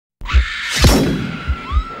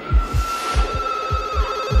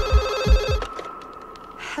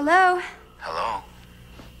Hello? Hello?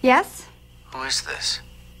 Yes? Who is this?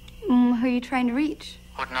 Who are you trying to reach?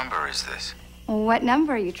 What number is this? What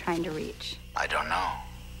number are you trying to reach? I don't know.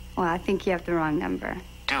 Well, I think you have the wrong number.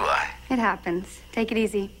 Do I? It happens. Take it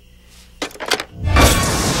easy.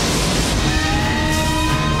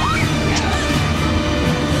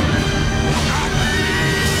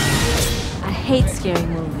 I hate scary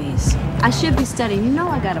movies. I should be studying. You know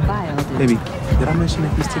I got a bio, dude. Baby, did I mention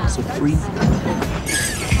that these tickets are free?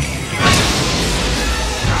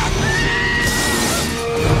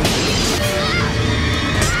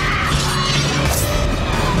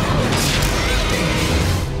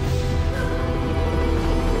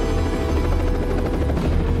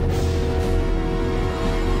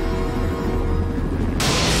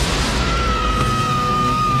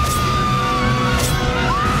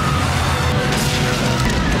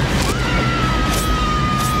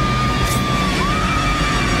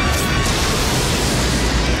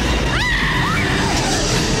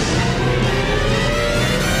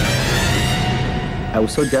 I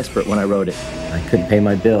was so desperate when I wrote it. I couldn't pay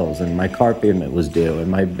my bills, and my car payment was due,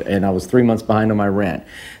 and I was 3 months behind on my rent.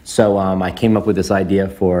 So I came up with this idea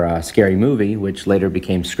for a scary movie, which later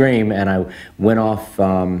became Scream, and I went off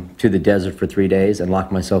to the desert for 3 days and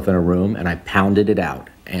locked myself in a room, and I pounded it out,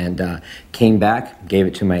 and came back, gave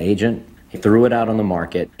it to my agent, threw it out on the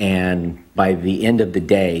market, and by the end of the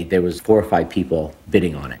day, there was 4 or 5 people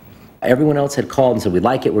bidding on it. Everyone else had called and said, we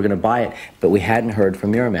like it, we're going to buy it, but we hadn't heard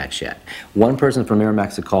from Miramax yet. One person from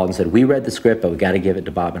Miramax had called and said, we read the script, but we got to give it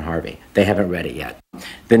to Bob and Harvey. They haven't read it yet.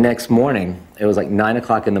 The next morning, it was like 9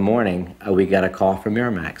 o'clock in the morning, we got a call from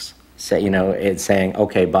Miramax. It's saying,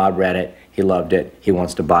 okay, Bob read it, he loved it, he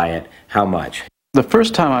wants to buy it, how much? The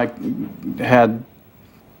first time I had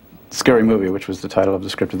Scary Movie, which was the title of the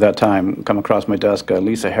script at that time, come across my desk,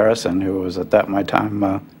 Lisa Harrison, who was at that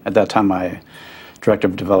time my director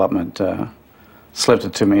of development, slipped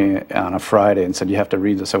it to me on a Friday and said, you have to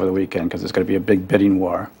read this over the weekend because there's going to be a big bidding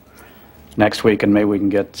war next week and maybe we can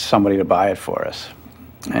get somebody to buy it for us.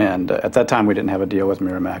 And at that time we didn't have a deal with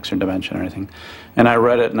Miramax or Dimension or anything. And I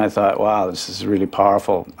read it and I thought, wow, this is really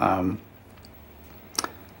powerful.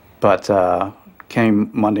 But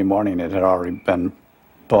came Monday morning, it had already been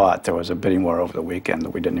bought. There was a bidding war over the weekend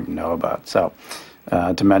that we didn't even know about. So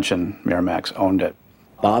Dimension, Miramax owned it.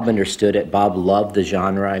 Bob understood it. Bob loved the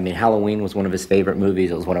genre. I mean, Halloween was one of his favorite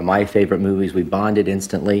movies. It was one of my favorite movies. We bonded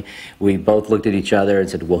instantly. We both looked at each other and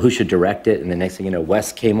said, well, who should direct it? And the next thing you know,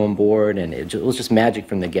 Wes came on board, and it was just magic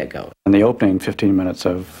from the get-go. And the opening 15 minutes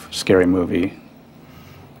of Scary Movie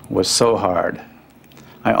was so hard,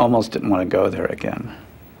 I almost didn't want to go there again.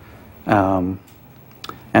 And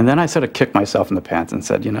then I sort of kicked myself in the pants and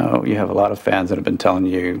said, you know, you have a lot of fans that have been telling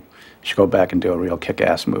you should go back and do a real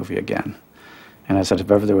kick-ass movie again. And I said,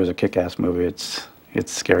 if ever there was a kick-ass movie,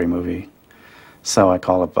 it's Scary Movie. So I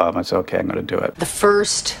called up Bob and I said, okay, I'm going to do it. The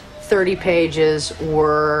first 30 pages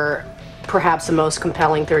were perhaps the most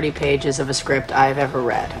compelling 30 pages of a script I've ever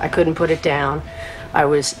read. I couldn't put it down. I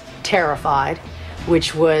was terrified,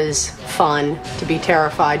 which was fun to be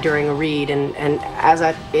terrified during a read. And as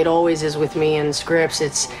it always is with me in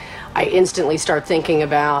scripts, I instantly start thinking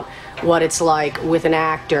about what it's like with an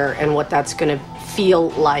actor and what that's going to feel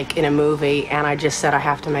like in a movie, and I just said I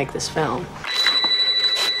have to make this film.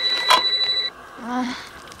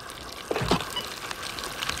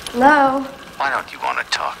 Hello? Why don't you want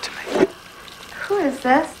to talk to me? Who is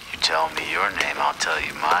this? You tell me your name, I'll tell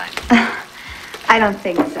you mine. I don't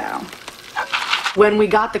think so. When we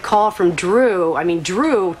got the call from Drew, I mean,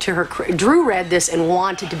 Drew read this and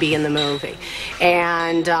wanted to be in the movie.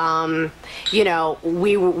 And, you know,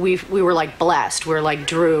 we were like blessed. We're like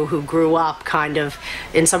Drew, who grew up kind of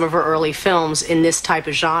in some of her early films in this type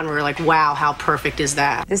of genre. We're like, wow, how perfect is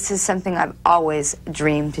that? This is something I've always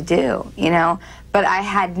dreamed to do, you know? But I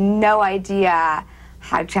had no idea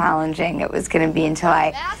how challenging it was going to be until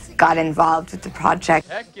I got involved with the project.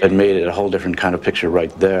 It made it a whole different kind of picture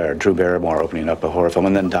right there. Drew Barrymore opening up a horror film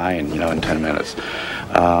and then dying, you know, in 10 minutes.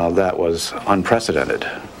 That was unprecedented.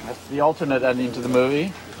 That's the alternate ending to the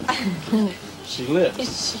movie. She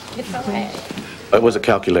lives. She gets away. It was a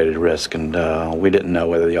calculated risk, and we didn't know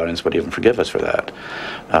whether the audience would even forgive us for that.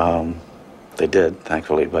 They did,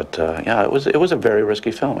 thankfully, but yeah, it was a very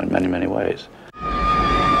risky film in many, many ways.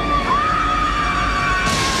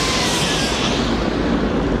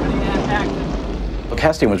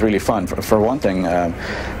 casting was really fun. For one thing, the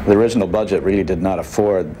original budget really did not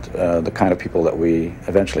afford the kind of people that we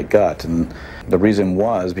eventually got, and the reason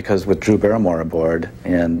was because with Drew Barrymore aboard,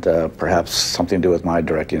 and perhaps something to do with my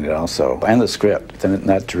directing it also, and the script, then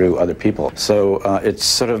that drew other people. So it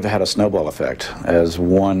sort of had a snowball effect. As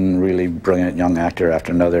one really brilliant young actor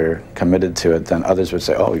after another committed to it, then others would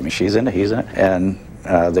say, oh, you mean she's in it, he's in it? And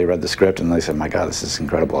they read the script and they said, my God, this is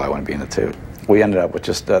incredible, I want to be in it too. We ended up with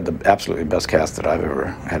just the absolutely best cast that I've ever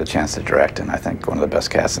had a chance to direct, and I think one of the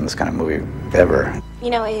best casts in this kind of movie ever.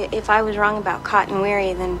 You know, if I was wrong about Cotton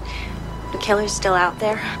Weary, then the killer's still out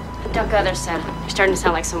there. Don't go there, Sam. You're starting to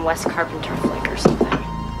sound like some Wes Carpenter flick or something.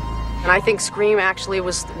 And I think Scream actually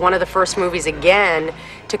was one of the first movies again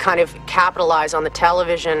to kind of capitalize on the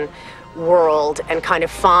television world and kind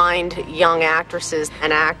of find young actresses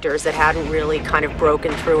and actors that hadn't really kind of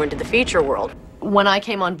broken through into the feature world. When I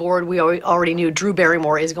came on board, we already knew Drew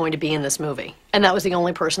Barrymore is going to be in this movie. And that was the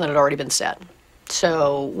only person that had already been set.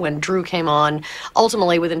 So when Drew came on,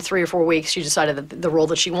 ultimately within 3 or 4 weeks, she decided that the role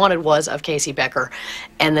that she wanted was of Casey Becker.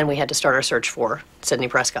 And then we had to start our search for Sidney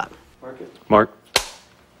Prescott. Mark.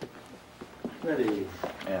 Ready,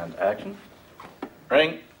 and action.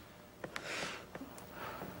 Ring.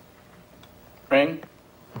 Ring.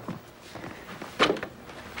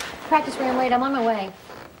 Practice ran late. I'm on my way.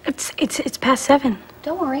 It's past 7.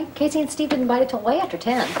 Don't worry. Casey and Steve didn't invite it till way after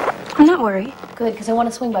 10. I'm not worried. Good, because I want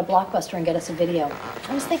to swing by Blockbuster and get us a video.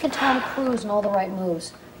 I was thinking Tom Cruise and all the right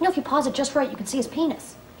moves. You know, if you pause it just right, you can see his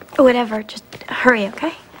penis. Whatever, just hurry,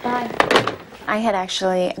 okay? Bye. I had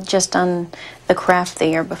actually just done The Craft the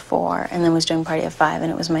year before and then was doing Party of Five,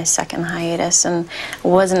 and it was my second hiatus, and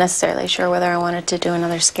wasn't necessarily sure whether I wanted to do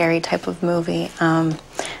another scary type of movie.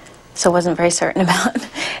 So I wasn't very certain about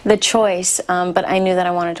the choice, but I knew that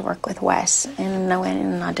I wanted to work with Wes, and I went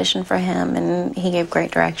in and auditioned for him, and he gave great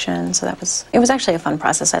direction, so it was actually a fun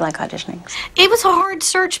process. I like auditioning. It was a hard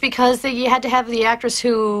search because you had to have the actress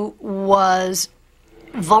who was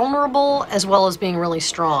vulnerable as well as being really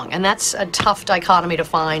strong, and that's a tough dichotomy to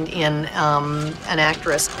find in an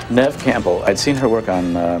actress. Neve Campbell, I'd seen her work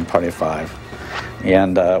on Party of Five,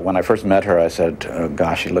 and when I first met her, I said, oh,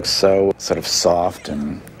 gosh, she looks so sort of soft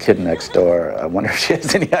and kid next door. I wonder if she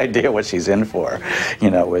has any idea what she's in for,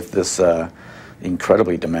 you know, with this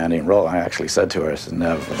incredibly demanding role. I actually said to her, I said,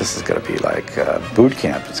 Neve, this is going to be like boot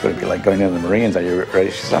camp. It's going to be like going into the Marines. Are you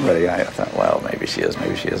ready? She's not ready. I thought, well, maybe she is,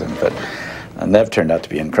 maybe she isn't. But Neve turned out to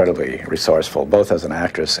be incredibly resourceful, both as an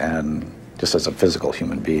actress and just as a physical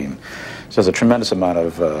human being. So there's a tremendous amount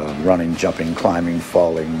of running, jumping, climbing,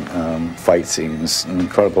 falling, fight scenes, an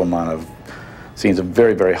incredible amount of scenes of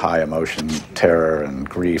very, very high emotion, terror and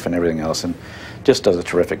grief and everything else, and just does a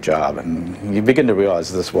terrific job. And you begin to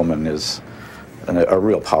realize this woman is a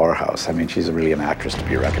real powerhouse. I mean, she's really an actress to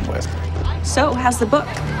be reckoned with. So, how's the book?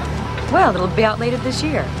 Well, it'll be out later this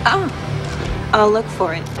year. Oh, I'll look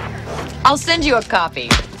for it. I'll send you a copy.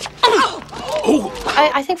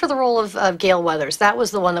 I think for the role of Gail Weathers, that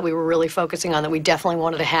was the one that we were really focusing on, that we definitely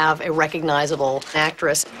wanted to have a recognizable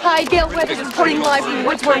actress. Hi, Gail Weathers, reporting live from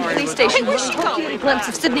Woodsboro Police Station. Hey, where's a glimpse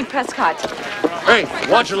of Sidney Prescott. Hey,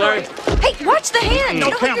 watch her, Larry. Hey, watch the hand.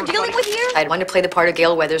 You know what you're dealing with here? I wanted to play the part of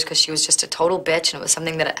Gail Weathers because she was just a total bitch, and it was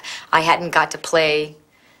something that I hadn't got to play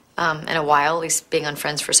in a while, at least being on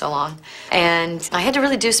Friends for so long. And I had to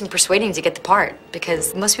really do some persuading to get the part,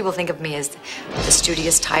 because most people think of me as the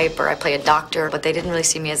studious type, or I play a doctor, but they didn't really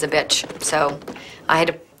see me as a bitch. So I had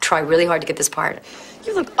to try really hard to get this part.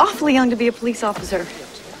 You look awfully young to be a police officer.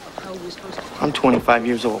 I'm 25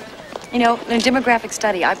 years old. You know, in a demographic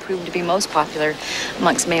study, I proved to be most popular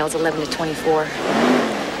amongst males 11 to 24.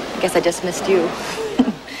 I guess I just missed you.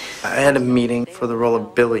 I had a meeting for the role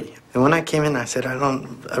of Billy, and when I came in, I said,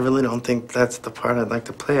 I really don't think that's the part I'd like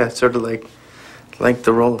to play. I sort of like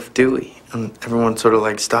the role of Dewey, and everyone sort of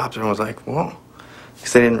like stopped and was like, whoa,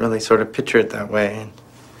 because they didn't really sort of picture it that way. And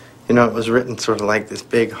you know, it was written sort of like this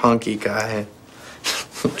big hunky guy.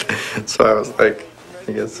 So I was like,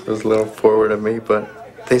 I guess it was a little forward of me, but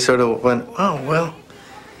they sort of went, oh well.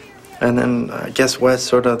 And then I guess Wes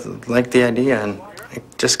sort of liked the idea, and it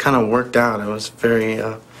just kind of worked out. It was very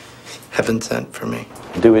heaven sent for me.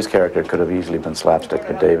 Dewey's character could have easily been slapstick,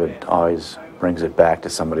 but David always brings it back to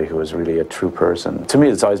somebody who is really a true person. To me,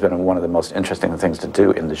 it's always been one of the most interesting things to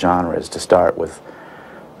do in the genre, is to start with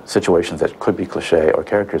situations that could be cliche, or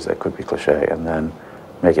characters that could be cliche, and then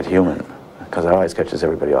make it human, because it always catches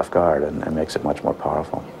everybody off guard and makes it much more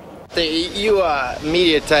powerful. You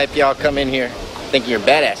media type, y'all come in here thinking you're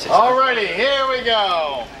badasses. Alrighty, here we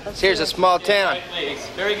go. Here's a small town.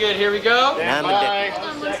 Very good, here we go. And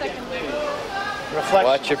I'm a dick. Reflect.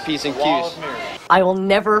 Watch your P's and Q's. I will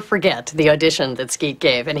never forget the audition that Skeet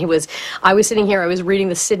gave. And I was sitting here, I was reading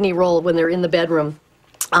the Sydney role when they're in the bedroom.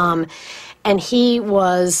 And he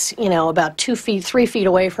was, you know, about 3 feet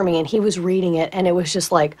away from me, and he was reading it, and it was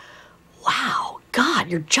just like, wow, God,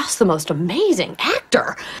 you're just the most amazing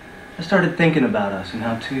actor. I started thinking about us and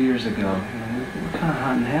how 2 years ago, we were kind of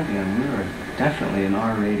hot and heavy. I mean, we were definitely an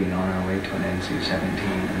R rating on our way to an NC-17,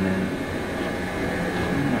 and then,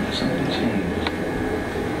 something changed.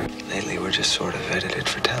 Lately, we're just sort of edited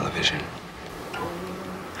for television.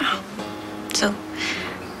 Oh, so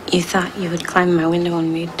you thought you would climb my window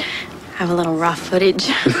and we'd have a little raw footage?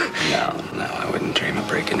 No, I wouldn't dream of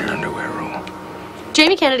breaking your underwear rule.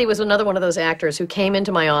 Jamie Kennedy was another one of those actors who came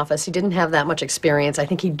into my office. He didn't have that much experience. I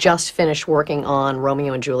think he just finished working on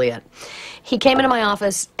Romeo and Juliet. He came into my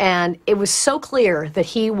office, and it was so clear that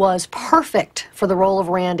he was perfect for the role of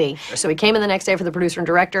Randy. So he came in the next day for the producer and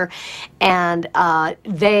director, and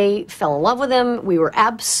they fell in love with him. We were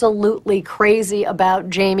absolutely crazy about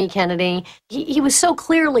Jamie Kennedy. He was so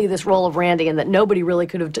clearly this role of Randy, and that nobody really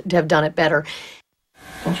could have done it better.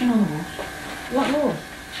 Don't you know the rules? What rules?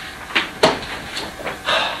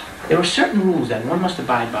 There are certain rules that one must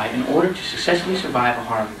abide by in order to successfully survive a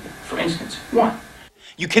horror movie. For instance, 1,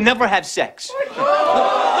 you can never have sex.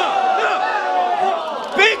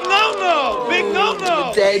 Big no-no! Big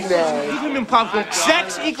no-no! Dead man. Even in popcorn,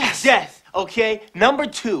 sex equals death, okay? Number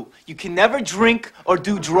 2, you can never drink or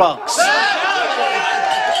do drugs. No.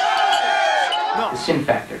 The sin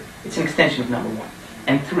factor, it's an extension of number 1.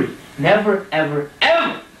 And 3, never, ever,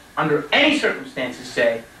 ever, under any circumstances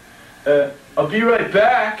say, I'll be right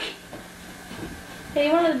back. Hey,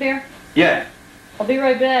 you want another beer? Yeah. I'll be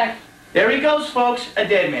right back. There he goes, folks, a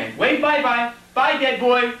dead man. Wave bye-bye. Bye, dead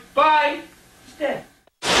boy. Bye. He's dead.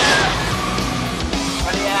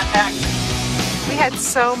 We had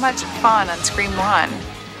so much fun on Scream 1.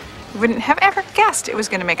 We wouldn't have ever guessed it was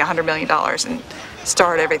going to make $100 million and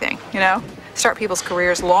start everything, you know? Start people's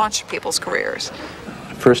careers, launch people's careers.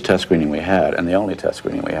 The first test screening we had, and the only test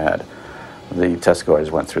screening we had, the test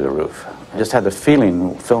scores went through the roof. I just had the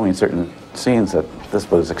feeling, filming certain scenes, that this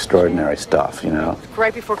was extraordinary stuff, you know?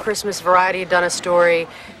 Right before Christmas, Variety had done a story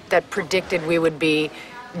that predicted we would be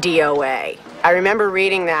DOA. I remember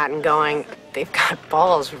reading that and going, they've got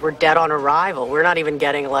balls. We're dead on arrival. We're not even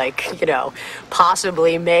getting, like, you know,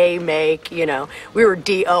 possibly may make, you know, we were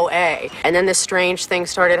DOA. And then this strange thing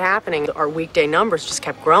started happening. Our weekday numbers just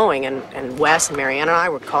kept growing, and Wes and Marianne and I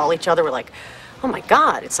would call each other. We're like, oh my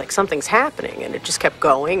God, it's like something's happening. And it just kept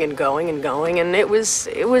going and going and going, and it was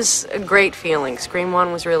a great feeling. Scream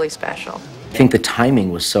 1 was really special. I think the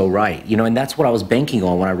timing was so right, you know, and that's what I was banking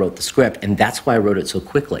on when I wrote the script, and that's why I wrote it so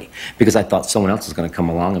quickly, because I thought someone else was going to come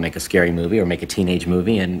along and make a scary movie or make a teenage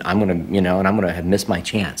movie, and I'm going to, you know, and I'm going to have missed my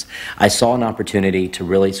chance. I saw an opportunity to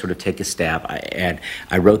really sort of take a stab, and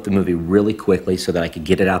I wrote the movie really quickly so that I could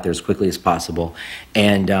get it out there as quickly as possible,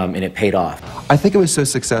 and it paid off. I think it was so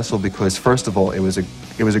successful because, first of all, it was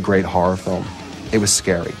a great horror film. It was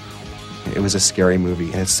scary. It was a scary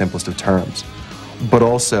movie in its simplest of terms. But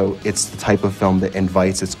also, it's the type of film that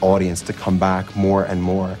invites its audience to come back more and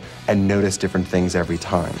more and notice different things every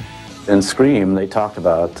time. In Scream, they talked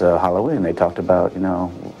about Halloween. They talked about, you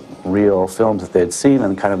know, real films that they had seen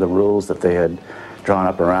and kind of the rules that they had drawn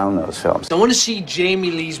up around those films. I want to see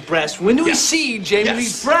Jamie Lee's breast. When do we see Jamie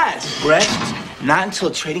Lee's breast? Breasts? Not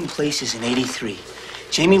until Trading Places in '83.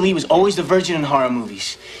 Jamie Lee was always the virgin in horror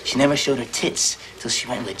movies. She never showed her tits till she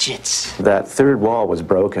went legit. That third wall was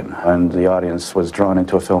broken, and the audience was drawn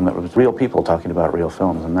into a film that was real people talking about real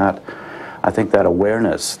films. And that, I think that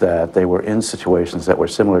awareness that they were in situations that were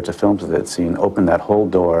similar to films that they'd seen opened that whole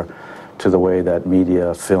door to the way that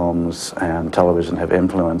media, films, and television have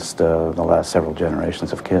influenced the last several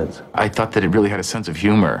generations of kids. I thought that it really had a sense of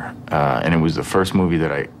humor, and it was the first movie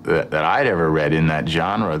that I'd ever read in that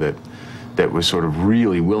genre that was sort of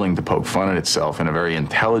really willing to poke fun at itself in a very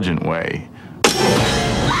intelligent way.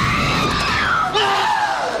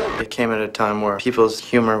 It came at a time where people's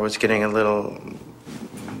humor was getting a little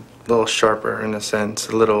sharper in a sense,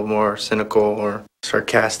 a little more cynical or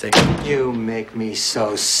sarcastic. You make me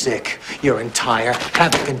so sick. Your entire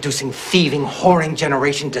havoc-inducing, thieving, whoring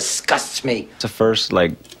generation disgusts me. It's the first,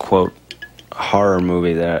 like, quote, horror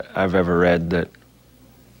movie that I've ever read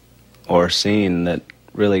or seen that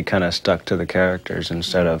really kind of stuck to the characters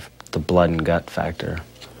instead of the blood and gut factor.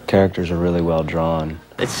 Characters are really well drawn.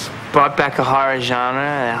 It's brought back a horror genre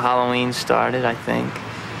that Halloween started, I think,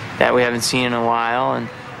 that we haven't seen in a while. And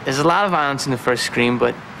there's a lot of violence in the first Scream,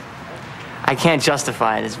 but I can't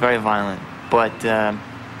justify it. It's very violent, but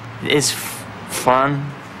it's fun.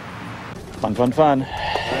 Fun.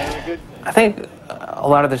 I think A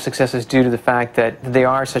lot of the success is due to the fact that they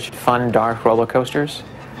are such fun, dark roller coasters.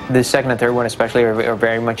 The second and third one especially are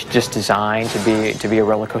very much just designed to be a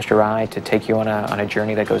roller coaster ride, to take you on a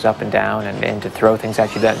journey that goes up and down and to throw things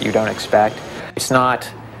at you that you don't expect. It's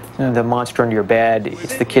not the monster under your bed,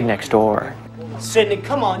 it's the kid next door. Sidney,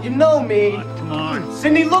 come on, you know me. Come on.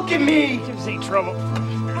 Sidney, look at me. Give us any trouble.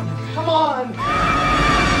 Come on.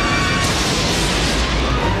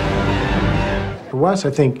 For Wes, I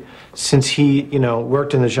think since he,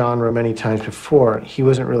 worked in the genre many times before, he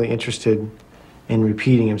wasn't really interested in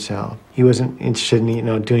repeating himself. He wasn't interested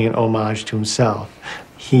in, doing an homage to himself.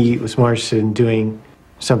 He was more interested in doing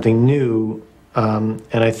something new, and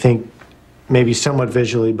I think maybe somewhat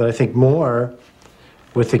visually, but I think more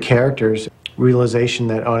with the characters, realization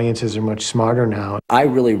that audiences are much smarter now. I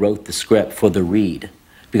really wrote the script for the read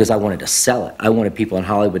because I wanted to sell it. I wanted people in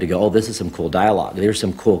Hollywood to go, oh, this is some cool dialogue. There's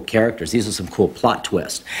some cool characters. These are some cool plot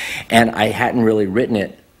twists. And I hadn't really written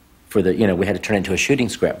it for the, we had to turn it into a shooting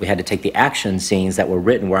script. We had to take the action scenes that were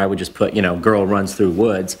written where I would just put, girl runs through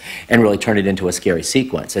woods and really turn it into a scary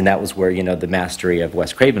sequence. And that was where, the mastery of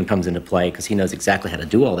Wes Craven comes into play because he knows exactly how to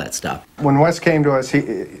do all that stuff. When Wes came to us,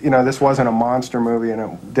 this wasn't a monster movie and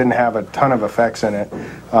it didn't have a ton of effects in it.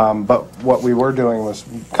 But what we were doing was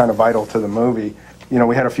kind of vital to the movie.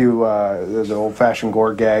 We had a few the old-fashioned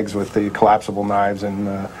gore gags with the collapsible knives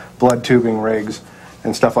and blood tubing rigs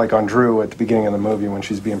and stuff like on Drew at the beginning of the movie when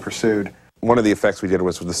she's being pursued. One of the effects we did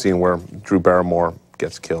was the scene where Drew Barrymore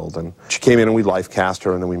gets killed, and she came in and we life cast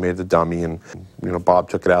her, and then we made the dummy, and Bob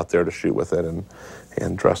took it out there to shoot with it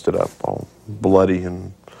and dressed it up all bloody,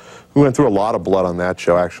 and we went through a lot of blood on that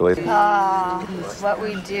show actually. What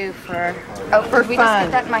we do for for we just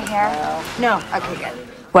get that in my hair? No. Okay, good.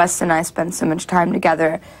 Wes and I spent so much time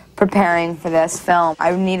together preparing for this film.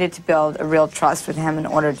 I needed to build a real trust with him in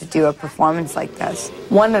order to do a performance like this.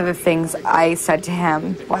 One of the things I said to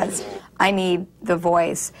him was, I need the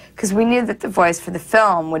voice, because we knew that the voice for the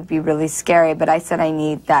film would be really scary, but I said I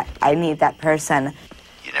need that person.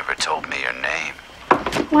 You never told me your name.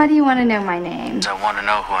 Why do you want to know my name? I want to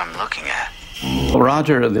know who I'm looking at. Well,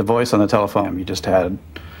 Roger, the voice on the telephone, he just had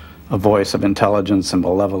a voice of intelligence and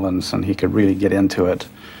malevolence, and he could really get into it.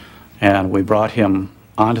 And we brought him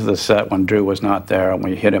onto the set when Drew was not there, and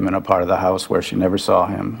we hid him in a part of the house where she never saw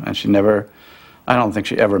him, and I don't think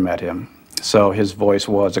she ever met him. So his voice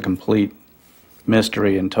was a complete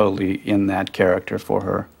mystery and totally in that character for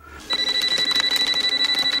her.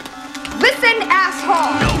 Listen,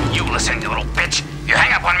 asshole! No, you listen, you little bitch. You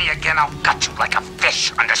hang up on me again, I'll gut you like a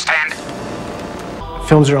fish, understand?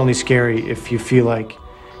 Films are only scary if you feel like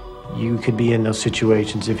you could be in those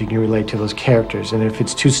situations, if you can relate to those characters. And if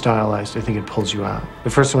it's too stylized, I think it pulls you out. The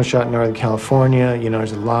first one was shot in Northern California.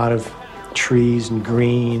 There's a lot of trees and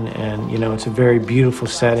green, and it's a very beautiful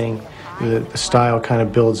setting. The style kind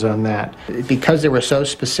of builds on that. Because there were so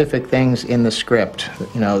specific things in the script,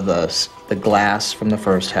 the glass from the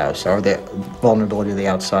first house, or the vulnerability of the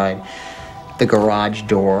outside, the garage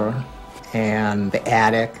door, and the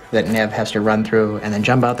attic that Nev has to run through and then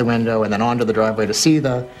jump out the window and then onto the driveway to see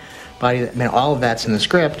the body. All of that's in the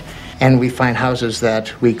script, and we find houses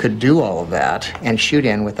that we could do all of that and shoot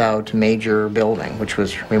in without major building, which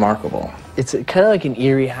was remarkable. It's kind of like an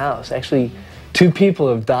eerie house. Actually, 2 people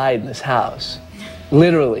have died in this house.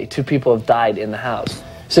 Literally, 2 people have died in the house.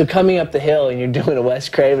 So coming up the hill and you're doing a Wes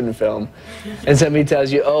Craven film, and somebody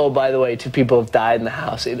tells you, oh, by the way, 2 people have died in the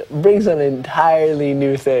house, it brings an entirely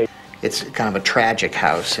new thing. It's kind of a tragic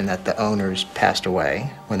house in that the owners passed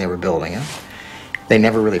away when they were building it. They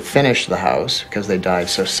never really finished the house because they died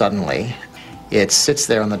so suddenly. It sits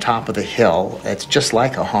there on the top of the hill. It's just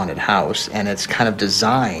like a haunted house, and it's kind of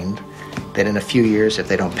designed that in a few years, if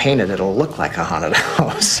they don't paint it, it'll look like a haunted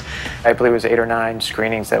house. I believe it was 8 or 9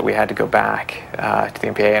 screenings that we had to go back to the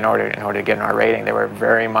MPA in order to get an R rating. They were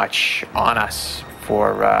very much on us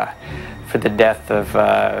for the death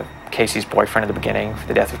of Casey's boyfriend at the beginning, for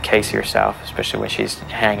the death of Casey herself, especially when she's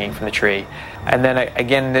hanging from the tree. And then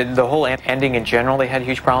again, the whole ending in general, they had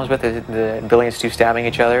huge problems with the Billy and Stu stabbing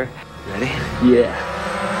each other. Ready? Yeah!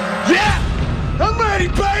 Yeah! I'm ready,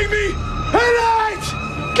 baby! Hit it!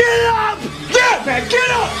 Get up! Yeah, man, get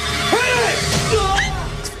up! Hit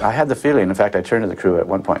it! I had the feeling, in fact, I turned to the crew at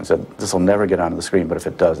one point and said, this will never get onto the screen, but if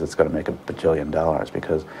it does, it's going to make $1 bajillion,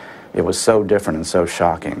 because it was so different and so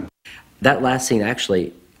shocking. That last scene,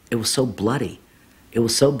 actually, it was so bloody. It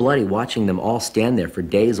was so bloody watching them all stand there for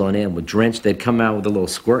days on end with drenched. They'd come out with the little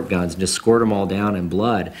squirt guns and just squirt them all down in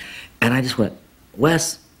blood. And I just went,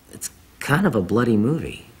 Wes, it's kind of a bloody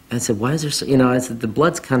movie. I said, why is there so, I said, the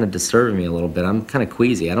blood's kind of disturbing me a little bit. I'm kind of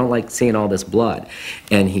queasy. I don't like seeing all this blood.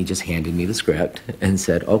 And he just handed me the script and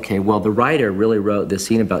said, okay, well, the writer really wrote this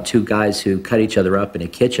scene about two guys who cut each other up in a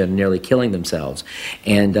kitchen, nearly killing themselves.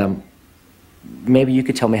 And maybe you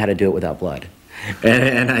could tell me how to do it without blood.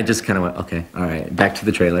 And I just kind of went, okay, all right, back to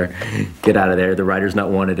the trailer. Get out of there. The writer's not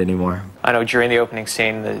wanted anymore. I know during the opening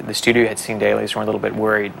scene, the studio had seen dailies, were a little bit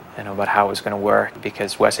worried, about how it was going to work,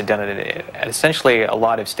 because Wes had done it at essentially a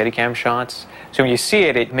lot of Steadicam shots. So when you see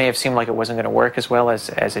it, it may have seemed like it wasn't going to work as well as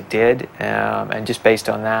it did. And just based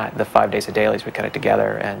on that, the 5 days of dailies, we cut it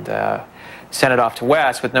together and sent it off to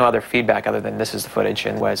Wes with no other feedback other than this is the footage.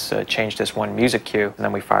 And Wes changed this one music cue, and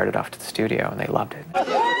then we fired it off to the studio, and they loved it.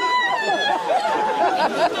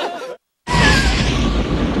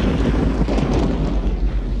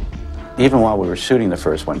 Even while we were shooting the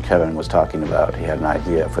first one, Kevin was talking about he had an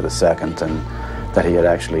idea for the second, and that he had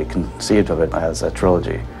actually conceived of it as a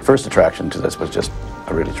trilogy. First attraction to this was just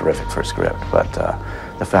a really terrific first script, but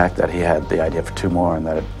the fact that he had the idea for two more and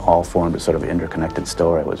that it all formed a sort of interconnected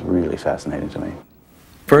story was really fascinating to me.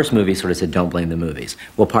 First movie sort of said, don't blame the movies.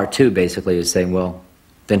 Well, part two basically is saying, well,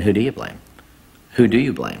 then who do you blame? Who do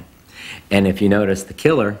you blame? And if you notice, the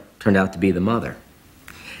killer turned out to be the mother.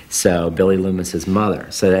 So Billy Loomis's mother.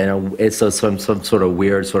 So it's some sort of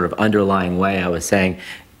weird sort of underlying way I was saying,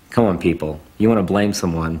 come on people, you want to blame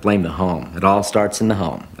someone, blame the home. It all starts in the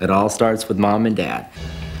home. It all starts with mom and dad.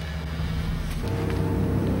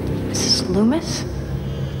 Mrs. Loomis?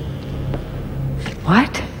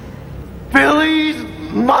 What? Billy's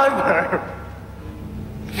mother!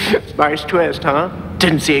 Nice twist, huh?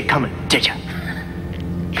 Didn't see it coming, did ya?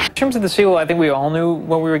 In terms of the sequel, I think we all knew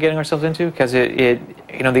what we were getting ourselves into, because the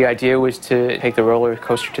idea was to take the roller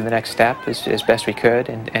coaster to the next step as best we could,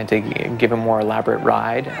 and to give a more elaborate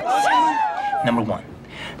ride. Number one,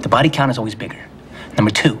 the body count is always bigger.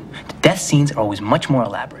 Number two, the death scenes are always much more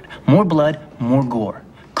elaborate. More blood, more gore.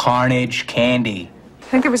 Carnage, candy. I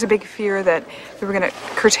think there was a big fear that we were going to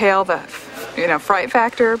curtail the, fright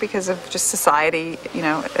factor because of just society,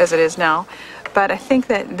 as it is now. But I think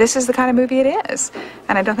that this is the kind of movie it is,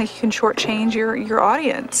 and I don't think you can shortchange your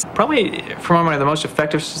audience. Probably, for my money, the most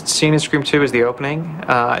effective scene in Scream 2 is the opening,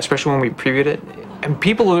 especially when we previewed it. And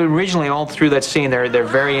people originally, all through that scene, they're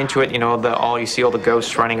very into it. You see all the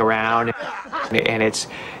ghosts running around, and it's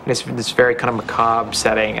this very kind of macabre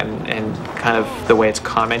setting, and kind of the way it's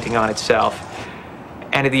commenting on itself.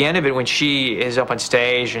 And at the end of it, when she is up on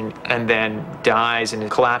stage and then dies and it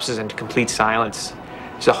collapses into complete silence,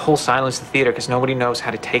 there's a whole silence in the theater because nobody knows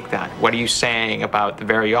how to take that. What are you saying about the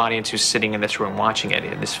very audience who's sitting in this room watching it,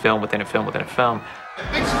 in this film within a film within a film?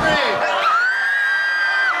 Big screen!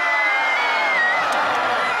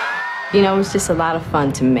 It was just a lot of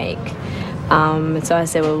fun to make. And so I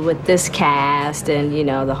said, well, with this cast and,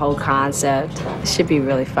 the whole concept, it should be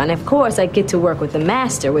really fun. Of course, I get to work with the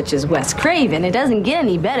master, which is Wes Craven. It doesn't get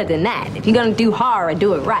any better than that. If you're going to do horror,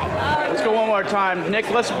 do it right. Let's go one more time. Nick,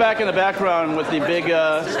 let's back in the background with the big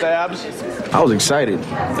stabs. I was excited.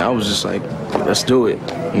 I was just like, let's do it,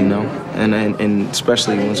 And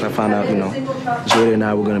especially once I found out, Jada and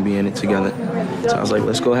I were going to be in it together. So I was like,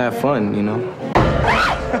 let's go have fun,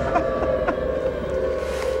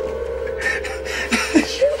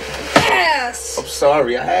 I'm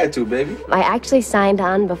sorry, I had to, baby. I actually signed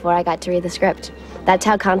on before I got to read the script. That's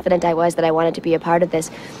how confident I was that I wanted to be a part of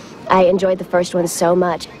this. I enjoyed the first one so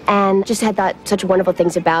much and just had thought such wonderful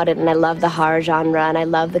things about it, and I love the horror genre, and I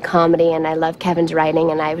love the comedy, and I love Kevin's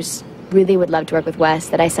writing, and I really would love to work with Wes,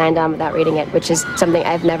 that I signed on without reading it, which is something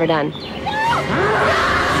I've never done.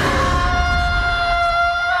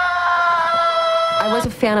 I was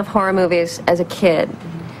a fan of horror movies as a kid.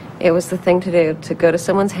 It was the thing to do, to go to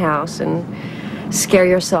someone's house and scare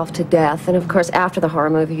yourself to death. And of course, after the horror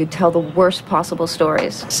movie, you'd tell the worst possible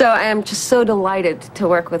stories. So I am just so delighted to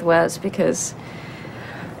work with Wes, because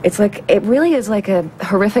it really is like a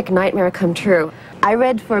horrific nightmare come true. I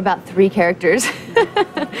read for about 3 characters.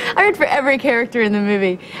 I read for every character in the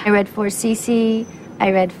movie. I read for Cece,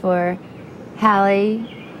 I read for Hallie,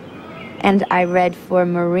 and I read for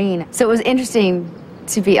Maureen. So it was interesting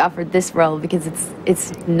to be offered this role because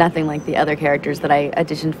it's nothing like the other characters that I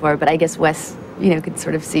auditioned for, but I guess Wes, could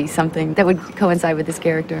sort of see something that would coincide with this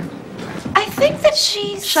character. I think that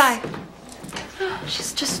she's shy.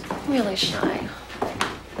 She's just really shy.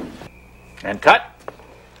 And cut.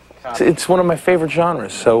 It's one of my favorite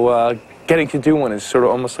genres, so getting to do one is sort of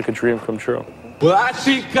almost like a dream come true. Well, I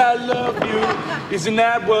think I love you. Isn't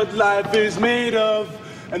that what life is made of?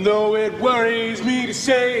 And though it worries me to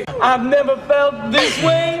say, I've never felt this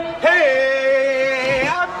way. Hey,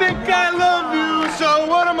 I think I love you, so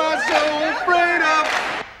what am I so afraid of?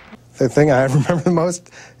 The thing I remember the most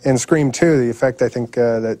in Scream 2, the effect I think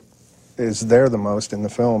that is there the most in the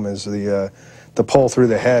film is the pull through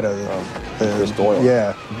the head of Chris Doyle.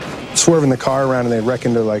 Yeah, swerving the car around and they wreck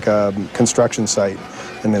into like a construction site,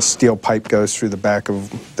 and this steel pipe goes through the back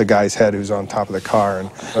of the guy's head who's on top of the car. And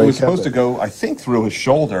it was supposed to go, I think, through his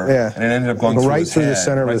shoulder, and it ended up going right through the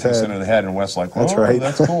center of his head. Center of the head, and Wes like, oh, that's right.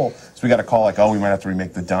 That's cool. So we got a call like, oh, we might have to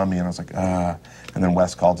remake the dummy, and I was like, and then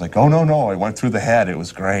Wes called like, oh no, it went through the head. It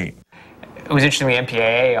was great. It was interesting, the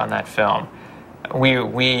MPAA on that film,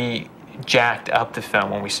 we jacked up the film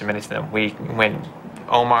when we submitted to them. When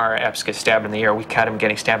Omar Epps gets stabbed in the ear, we cut him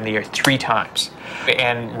getting stabbed in the ear 3 times.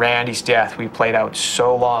 And Randy's death, we played out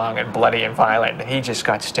so long and bloody and violent that he just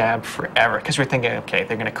got stabbed forever. Because we're thinking, okay,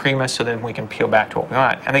 they're going to cream us so then we can peel back to what we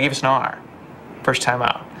want. And they gave us an R, first time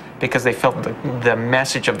out, because they felt the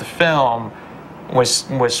message of the film was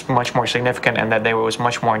much more significant, and that they was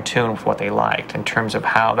much more in tune with what they liked in terms of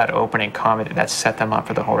how that opening comedy that set them up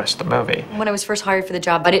for the whole rest of the movie. When I was first hired for the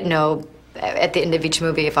job, I didn't know at the end of each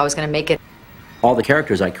movie if I was going to make it. All the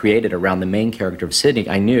characters I created around the main character of Sidney,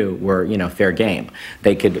 I knew were, fair game.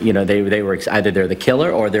 They could, they were either they're the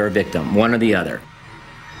killer or they're a victim, one or the other.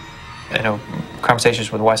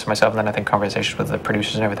 Conversations with Wes and myself, and then I think conversations with the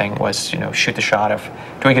producers and everything was, shoot the shot of,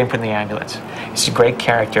 do we get him put in the ambulance? He's a great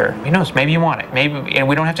character. Who knows, maybe you want it. Maybe, and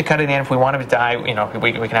we don't have to cut it in. If we want him to die, we can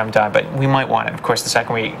have him die, but we might want it. Of course, the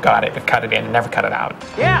second we got it, we cut it in and never cut it out.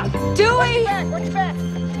 Yeah! Dewey!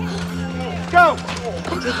 Go!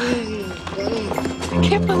 I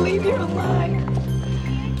can't believe you're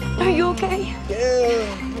alive. Are you okay?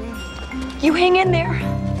 Yeah. You hang in there.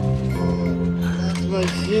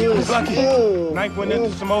 He was lucky. Knife went into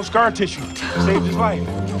some old scar tissue. Saved his life.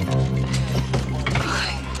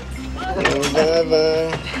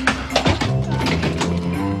 Bye-bye.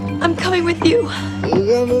 I'm coming with you. You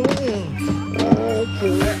coming with me?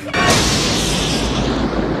 Okay.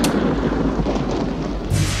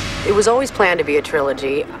 It was always planned to be a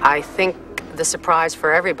trilogy. I think the surprise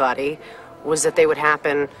for everybody was that they would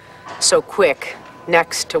happen so quick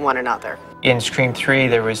next to one another. In Scream 3,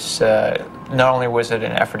 there was, not only was it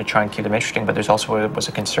an effort to try and keep them interesting, but there's also was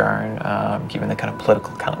a concern, given the kind of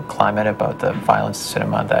political climate about the violence in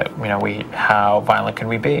cinema, that, how violent can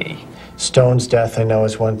we be? Stone's death, I know,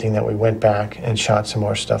 is one thing that we went back and shot some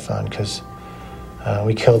more stuff on, because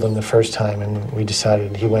we killed him the first time and we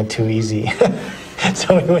decided he went too easy.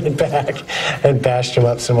 So we went back and bashed him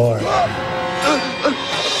up some more.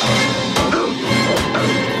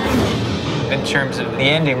 In terms of the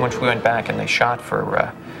ending, which we went back and they shot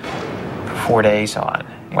for 4 days on,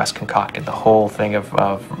 Wes concocted the whole thing of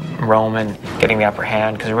Roman getting the upper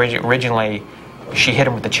hand, because originally she hit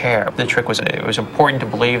him with the chair. The trick was, it was important to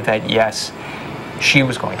believe that, yes, she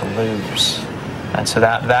was going to lose. And so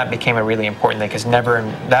that became a really important thing, because never,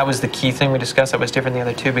 that was the key thing we discussed that was different than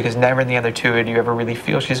the other two, because never in the other two do you ever really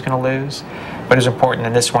feel she's going to lose. But it was important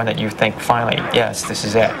in this one that you think, finally, yes, this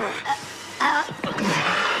is it.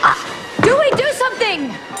 Dewey, do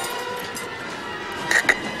something!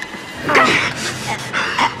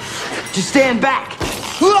 Just stand back.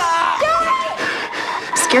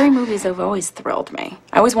 Scary movies have always thrilled me.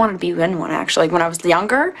 I always wanted to be in one, actually. When I was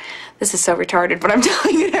younger, this is so retarded, but I'm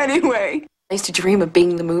telling you anyway. I used to dream of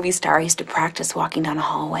being the movie star. I used to practice walking down a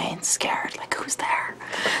hallway and scared, like, who's there?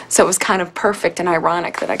 So it was kind of perfect and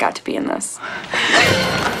ironic that I got to be in this.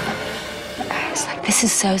 I was like, this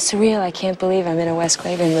is so surreal. I can't believe I'm in a Wes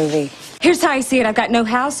Craven movie. Here's how I see it. I've got no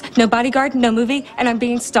house, no bodyguard, no movie, and I'm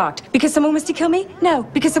being stalked. Because someone wants to kill me? No,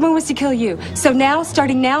 because someone wants to kill you. So now,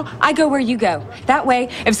 starting now, I go where you go. That way,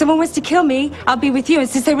 if someone wants to kill me, I'll be with you. And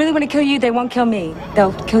since they really want to kill you, they won't kill me.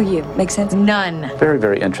 They'll kill you. Make sense? None. Very,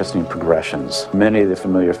 very interesting progressions. Many of the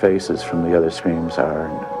familiar faces from the other Screams are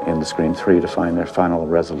in the Scream 3 to find their final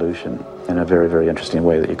resolution in a very, very interesting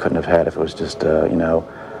way that you couldn't have had if it was just,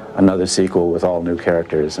 another sequel with all new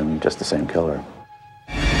characters and just the same killer.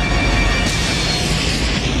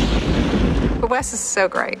 But Wes is so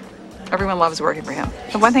great. Everyone loves working for him.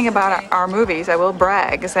 The one thing about our movies, I will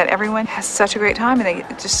brag, is that everyone has such a great time, and they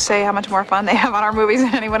just say how much more fun they have on our movies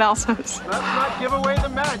than anyone else's. Let's not give away the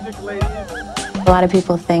magic, ladies. A lot of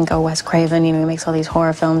people think, oh, Wes Craven, he makes all these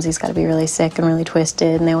horror films. He's got to be really sick and really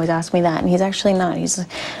twisted, and they always ask me that. And he's actually not. He's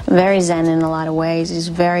very zen in a lot of ways. He's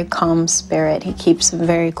a very calm spirit. He keeps a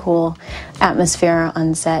very cool atmosphere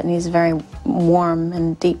on set, and he's very warm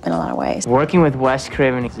and deep in a lot of ways. Working with Wes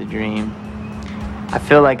Craven is a dream. I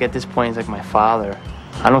feel like at this point he's like my father.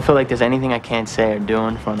 I don't feel like there's anything I can't say or do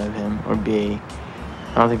in front of him or be.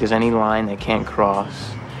 I don't think there's any line that can't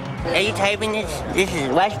cross. Are you taping this?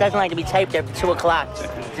 Wes doesn't like to be taped after 2 o'clock.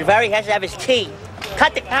 He has to have his key.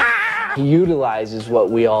 Cut the... He utilizes what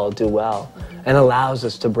we all do well and allows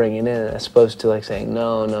us to bring it in, as opposed to like saying,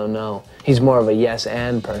 no, no, no. He's more of a yes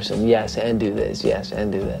and person. Yes, and do this. Yes,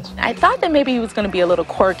 and do this. I thought that maybe he was going to be a little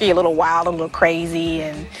quirky, a little wild, a little crazy,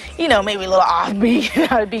 and, you know, maybe a little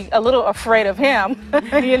offbeat. I'd be a little afraid of him,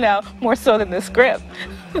 you know, more so than the script.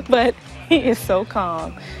 But he is so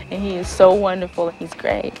calm, and he is so wonderful. He's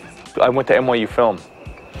great. I went to NYU Film,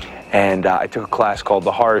 and I took a class called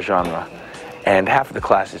the horror genre. And half of the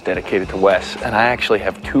class is dedicated to Wes, and I actually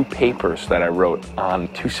have 2 papers that I wrote on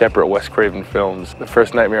 2 separate Wes Craven films. The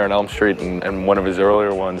first Nightmare on Elm Street and one of his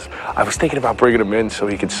earlier ones. I was thinking about bringing him in so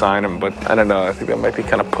he could sign him, but I don't know, I think that might be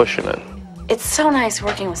kind of pushing it. It's so nice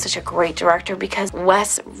working with such a great director because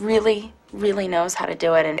Wes really knows how to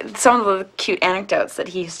do it. And some of the cute anecdotes that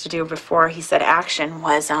he used to do before he said action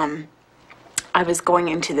was, I was going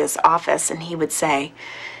into this office and he would say,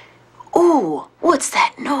 "Ooh, what's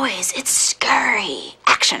that noise? It's scary.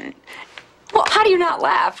 Action." Well, how do you not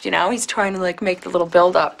laugh, you know? He's trying to, like, make the little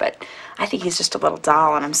build-up, but I think he's just a little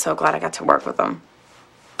doll, and I'm so glad I got to work with him.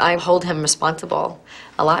 I hold him responsible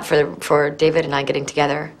a lot for David and I getting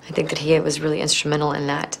together. I think that he was really instrumental in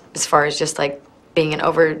that, as far as just, like, being an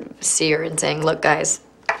overseer and saying, look, guys,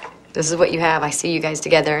 this is what you have. I see you guys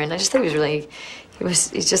together. And I just think he was really,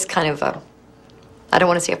 he's just kind of a, I don't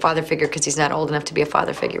want to say a father figure because he's not old enough to be a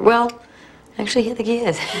father figure. Well, actually, I think he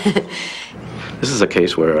is. This is a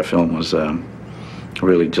case where a film was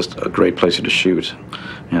really just a great place to shoot,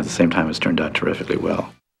 and at the same time, it's turned out terrifically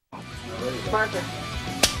well. Marker.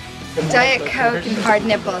 Diet Coke and hard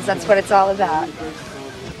nipples, that's what it's all about.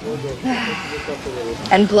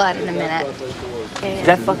 And blood in a minute. Does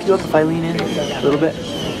that fuck you up if I lean in a little bit?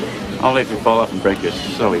 Only if you fall off and break your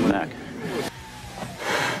silly neck.